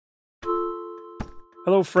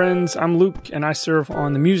Hello friends, I'm Luke and I serve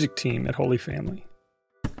on the music team at Holy Family.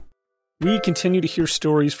 We continue to hear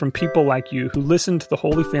stories from people like you who listen to the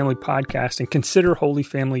Holy Family podcast and consider Holy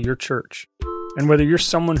Family your church. And whether you're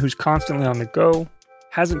someone who's constantly on the go,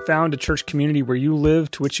 hasn't found a church community where you live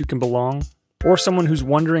to which you can belong, or someone who's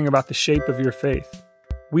wondering about the shape of your faith,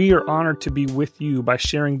 we are honored to be with you by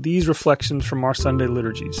sharing these reflections from our Sunday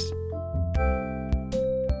liturgies.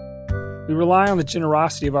 We rely on the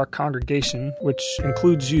generosity of our congregation, which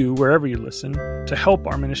includes you wherever you listen, to help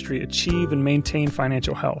our ministry achieve and maintain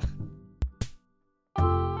financial health.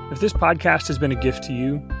 If this podcast has been a gift to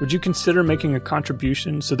you, would you consider making a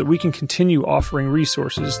contribution so that we can continue offering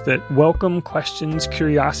resources that welcome questions,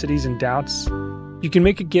 curiosities, and doubts? You can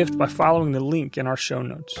make a gift by following the link in our show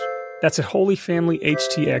notes. That's at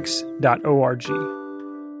holyfamilyhtx.org.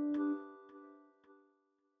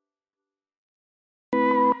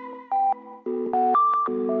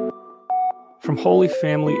 From Holy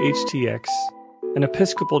Family HTX, an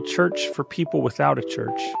Episcopal church for people without a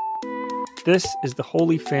church, this is the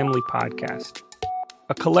Holy Family Podcast,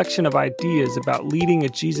 a collection of ideas about leading a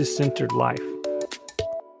Jesus-centered life.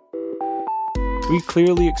 We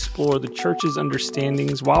clearly explore the church's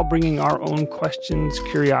understandings while bringing our own questions,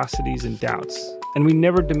 curiosities, and doubts, and we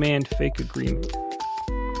never demand fake agreement.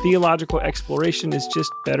 Theological exploration is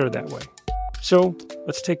just better that way. So,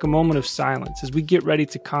 let's take a moment of silence as we get ready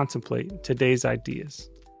to contemplate today's ideas.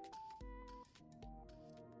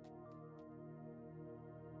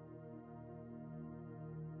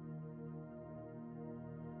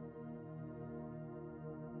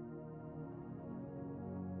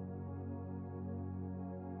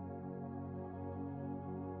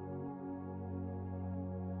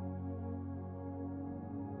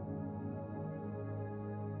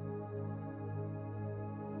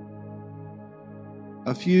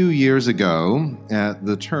 A few years ago, at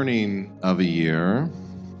the turning of a year,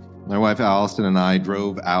 my wife Allison and I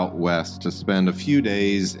drove out west to spend a few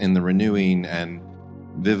days in the renewing and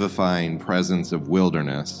vivifying presence of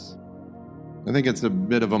wilderness. I think it's a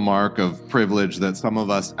bit of a mark of privilege that some of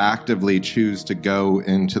us actively choose to go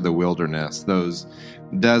into the wilderness, those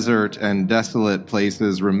desert and desolate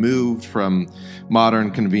places removed from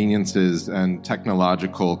modern conveniences and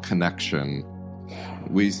technological connection.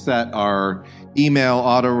 We set our email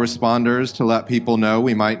autoresponders to let people know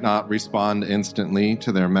we might not respond instantly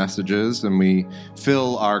to their messages, and we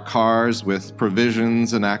fill our cars with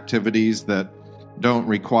provisions and activities that don't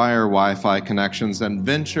require Wi-Fi connections and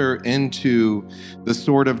venture into the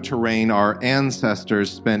sort of terrain our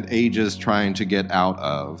ancestors spent ages trying to get out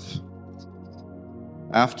of.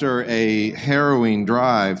 After a harrowing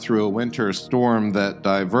drive through a winter storm that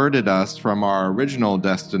diverted us from our original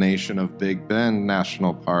destination of Big Bend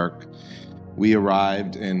National Park, we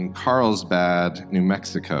arrived in Carlsbad, New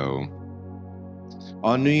Mexico.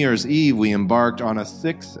 On New Year's Eve, we embarked on a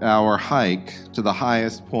 6-hour hike to the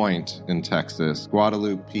highest point in Texas,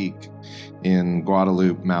 Guadalupe Peak in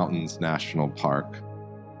Guadalupe Mountains National Park.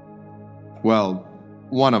 Well,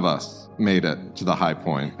 one of us made it to the high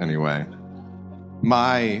point anyway.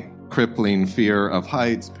 My crippling fear of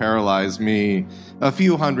heights paralyzed me a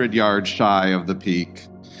few hundred yards shy of the peak,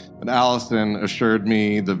 but Allison assured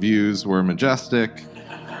me the views were majestic,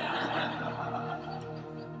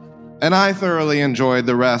 and I thoroughly enjoyed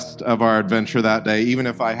the rest of our adventure that day, even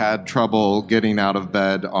if I had trouble getting out of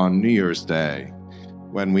bed on New Year's Day,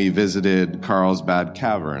 when we visited Carlsbad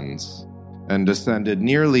Caverns and descended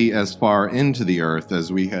nearly as far into the earth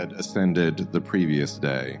as we had ascended the previous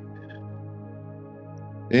day.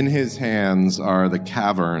 In his hands are the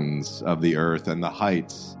caverns of the earth, and the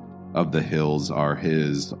heights of the hills are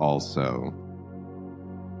his also.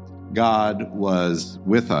 God was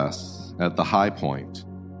with us at the high point,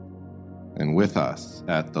 and with us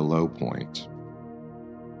at the low point.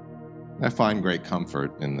 I find great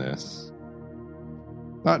comfort in this.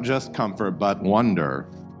 Not just comfort, but wonder,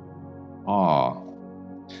 awe.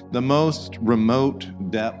 The most remote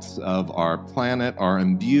depths of our planet are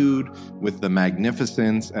imbued with the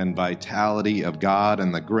magnificence and vitality of God,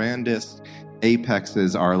 and the grandest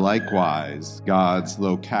apexes are likewise God's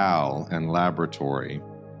locale and laboratory.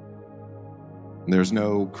 There's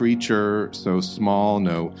no creature so small,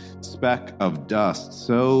 no speck of dust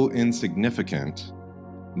so insignificant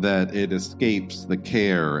that it escapes the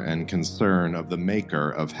care and concern of the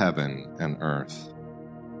Maker of heaven and earth.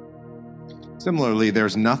 Similarly,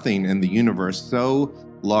 there's nothing in the universe so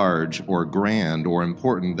large or grand or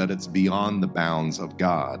important that it's beyond the bounds of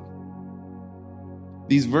God.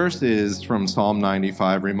 These verses from Psalm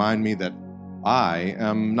 95 remind me that I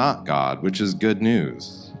am not God, which is good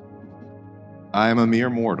news. I am a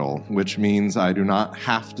mere mortal, which means I do not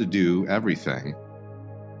have to do everything.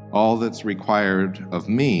 All that's required of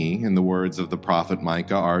me, in the words of the prophet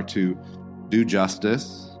Micah, are to do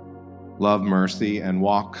justice, love mercy, and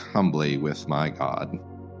walk humbly with my God.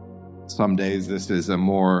 Some days this is a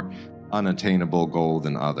more unattainable goal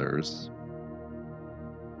than others.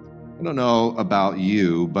 I don't know about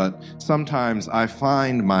you, but sometimes I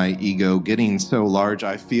find my ego getting so large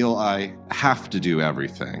I feel I have to do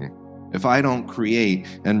everything. If I don't create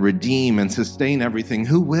and redeem and sustain everything,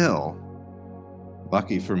 who will?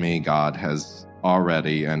 Lucky for me, God has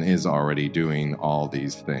already and is already doing all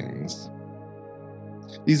these things.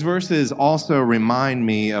 These verses also remind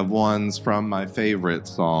me of ones from my favorite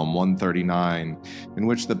Psalm 139, in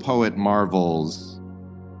which the poet marvels,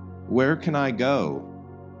 "Where can I go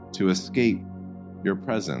to escape your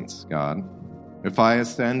presence, God? If I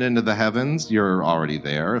ascend into the heavens, you're already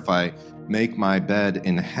there. If I make my bed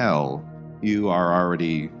in hell, you are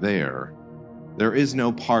already there. There is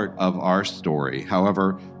no part of our story,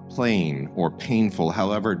 however plain or painful,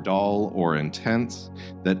 however dull or intense,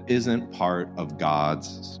 that isn't part of God's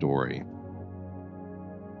story."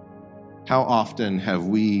 How often have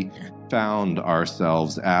we found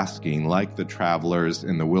ourselves asking, like the travelers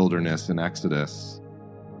in the wilderness in Exodus,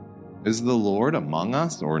 "Is the Lord among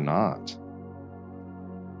us or not?"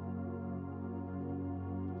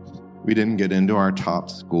 We didn't get into our top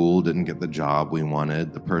school, didn't get the job we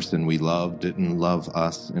wanted. The person we loved didn't love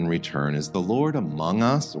us in return. Is the Lord among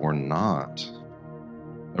us or not?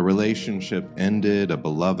 A relationship ended, a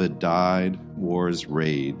beloved died, wars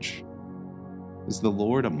rage. Is the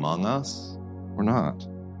Lord among us or not?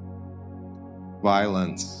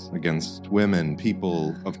 Violence against women,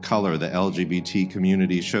 people of color, the LGBT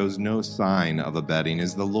community shows no sign of abating.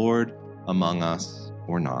 Is the Lord among us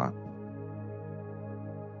or not?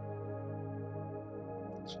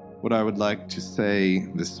 What I would like to say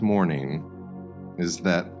this morning is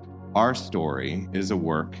that our story is a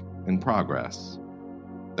work in progress.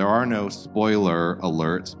 There are no spoiler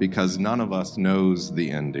alerts because none of us knows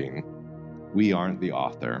the ending. We aren't the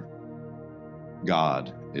author.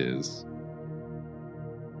 God is.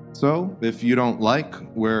 So, if you don't like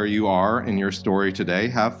where you are in your story today,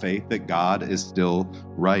 have faith that God is still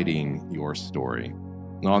writing your story.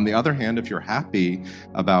 Now, on the other hand, if you're happy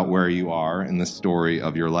about where you are in the story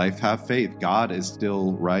of your life, have faith. God is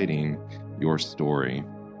still writing your story.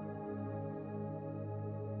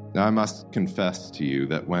 Now, I must confess to you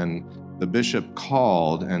that when the bishop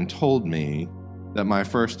called and told me that my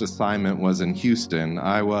first assignment was in Houston,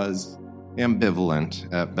 I was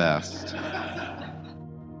ambivalent at best.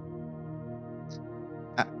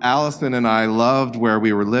 Allison and I loved where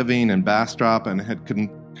we were living in Bastrop and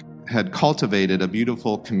had cultivated a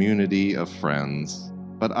beautiful community of friends.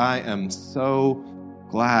 But I am so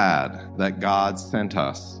glad that God sent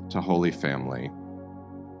us to Holy Family.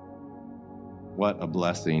 What a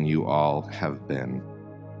blessing you all have been.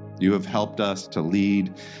 You have helped us to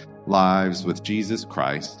lead lives with Jesus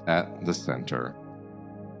Christ at the center.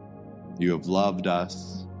 You have loved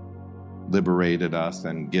us, liberated us,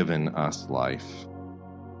 and given us life.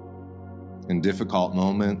 In difficult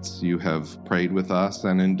moments, you have prayed with us,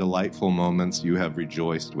 and in delightful moments, you have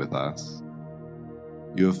rejoiced with us.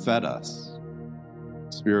 You have fed us,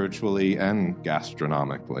 spiritually and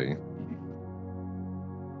gastronomically.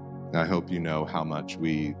 I hope you know how much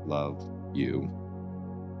we love you.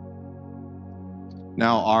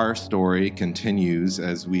 Now, our story continues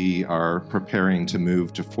as we are preparing to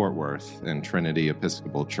move to Fort Worth and Trinity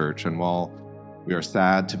Episcopal Church, and while we are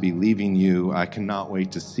sad to be leaving you, I cannot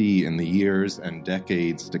wait to see in the years and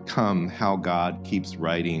decades to come how God keeps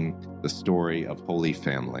writing the story of Holy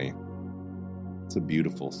Family. It's a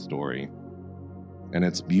beautiful story, and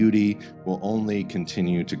its beauty will only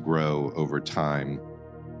continue to grow over time.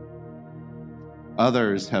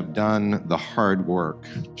 Others have done the hard work,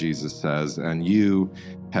 Jesus says, and you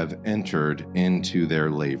have entered into their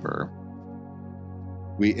labor.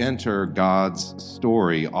 We enter God's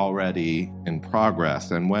story already in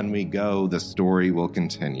progress, and when we go, the story will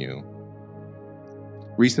continue.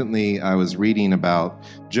 Recently, I was reading about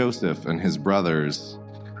Joseph and his brothers,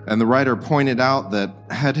 and the writer pointed out that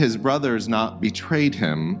had his brothers not betrayed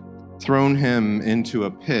him, thrown him into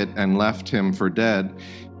a pit, and left him for dead,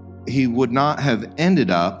 he would not have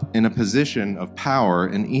ended up in a position of power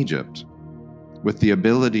in Egypt, with the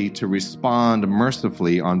ability to respond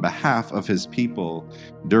mercifully on behalf of his people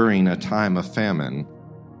during a time of famine.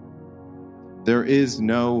 There is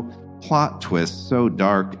no plot twist so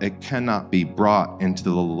dark it cannot be brought into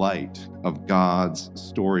the light of God's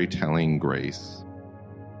storytelling grace.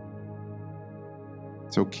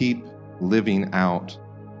 So keep living out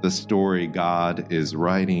the story God is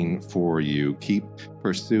writing for you. Keep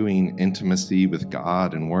pursuing intimacy with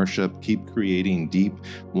God and worship. Keep creating deep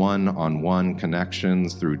one-on-one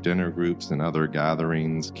connections through dinner groups and other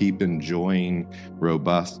gatherings. Keep enjoying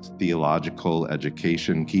robust theological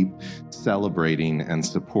education. Keep celebrating and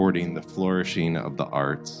supporting the flourishing of the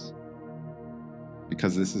arts.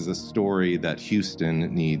 Because this is a story that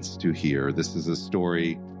Houston needs to hear. This is a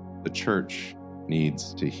story the church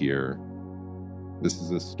needs to hear. This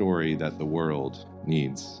is a story that the world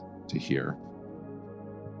needs to hear.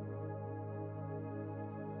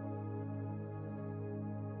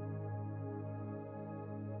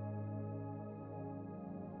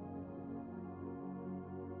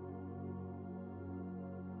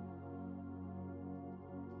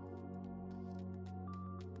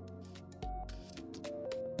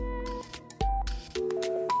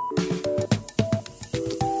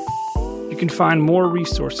 You can find more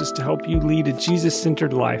resources to help you lead a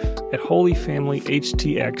Jesus-centered life at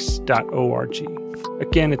holyfamilyhtx.org.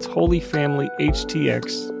 Again, it's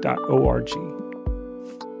holyfamilyhtx.org.